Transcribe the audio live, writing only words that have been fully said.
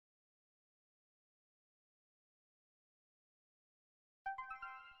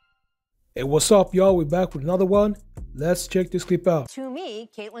Hey, what's up, y'all? We're back with another one. Let's check this clip out. To me,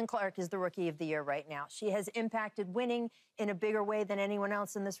 Caitlin Clark is the Rookie of the Year right now. She has impacted winning in a bigger way than anyone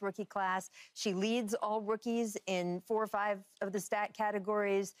else in this rookie class. She leads all rookies in 4 or 5 of the stat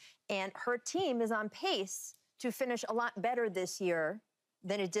categories, and her team is on pace to finish a lot better this year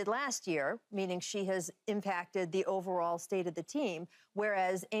than it did last year, meaning she has impacted the overall state of the team,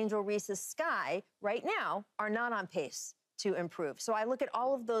 whereas Angel Reese's Sky right now are not on pace to improve. So I look at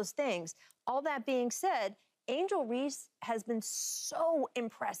all of those things. All that being said, Angel Reese has been so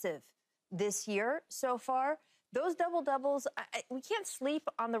impressive this year so far. Those double-doubles, we can't sleep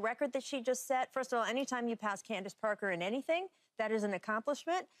on the record that she just set. First of all, anytime you pass Candace Parker in anything, that is an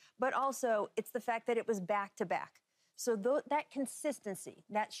accomplishment. But also, it's the fact that it was back-to-back. So that consistency,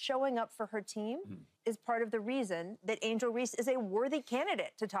 that showing up for her team is part of the reason that Angel Reese is a worthy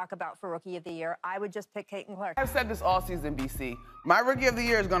candidate to talk about for Rookie of the Year. I would just pick Caitlin Clark. I've said this all season, BC. My Rookie of the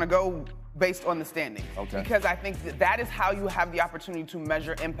Year is going to go based on the standings. Okay. Because I think that is how you have the opportunity to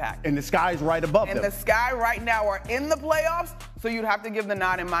measure impact. And the sky's right above them. And the Sky right now are in the playoffs, so you'd have to give the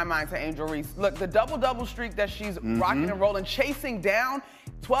nod in my mind to Angel Reese. Look, the double-double streak that she's rocking and rolling, chasing down,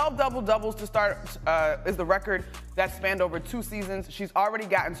 12 double-doubles to start is the record that spanned over 2 seasons. She's already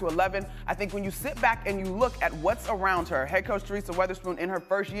gotten to 11. I think when you sit back and you look at what's around her, head coach Teresa Weatherspoon in her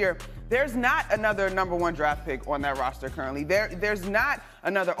first year, there's not another #1 draft pick on that roster currently. There's not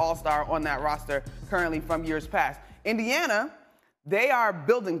another all-star on that roster currently from years past. Indiana, they are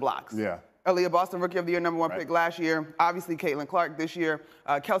building blocks. Yeah. Aaliyah Boston, Rookie of the Year, #1 pick last year. Obviously, Caitlin Clark this year.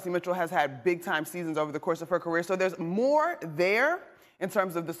 Kelsey Mitchell has had big-time seasons over the course of her career. So there's more there in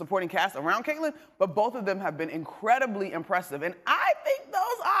terms of the supporting cast around Caitlin, but both of them have been incredibly impressive. And I think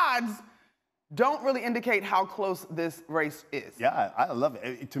those odds don't really indicate how close this race is. Yeah, I love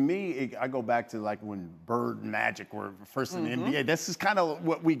it. To me, I go back to like when Bird and Magic were first in the NBA. This is kind of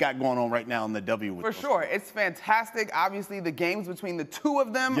what we got going on right now in the W. With For sure. It's fantastic. Obviously, the games between the two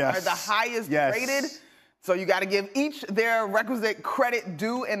of them are the highest rated. So you got to give each their requisite credit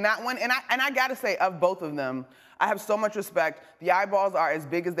due in that one. And I got to say, of both of them, I have so much respect. The eyeballs are as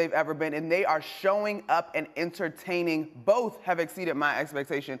big as they've ever been, and they are showing up and entertaining. Both have exceeded my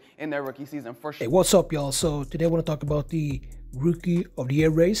expectation in their rookie season, for sure. Hey, what's up, y'all? So today I want to talk about the Rookie of the Year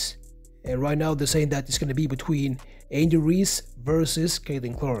race. And right now they're saying that it's going to be between Angel Reese versus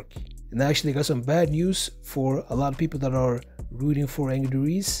Caitlin Clark. And actually, I got some bad news for a lot of people that are rooting for Angel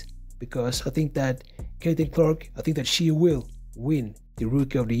Reese, because I think that Caitlin Clark, I think that she will win the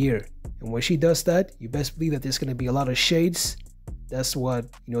Rookie of the Year. And when she does that, you best believe that there's going to be a lot of shades. That's what,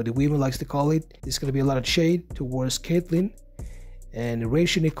 the women likes to call it. There's going to be a lot of shade towards Caitlin. And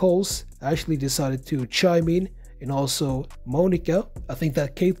Rachel Nichols actually decided to chime in, and also Monica. I think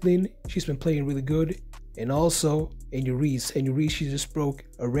that Caitlin, she's been playing really good. And also Angel Reese. Angel Reese, she just broke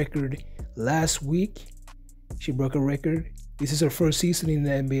a record last week. She broke a record. This is her first season in the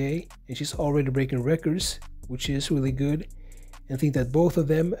NBA, and she's already breaking records, which is really good. And I think that both of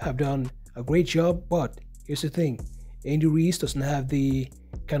them have done a great job, but here's the thing. Angel Reese doesn't have the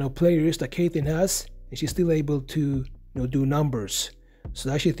kind of players that Caitlin has, and she's still able to do numbers. So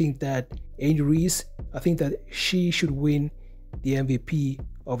I actually think that Angel Reese, I think that she should win the MVP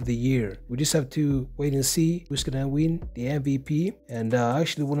of the year. We just have to wait and see who's gonna win the MVP. And I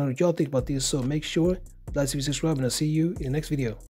actually want to know what y'all think about this, so make sure to like, subscribe, and I'll see you in the next video.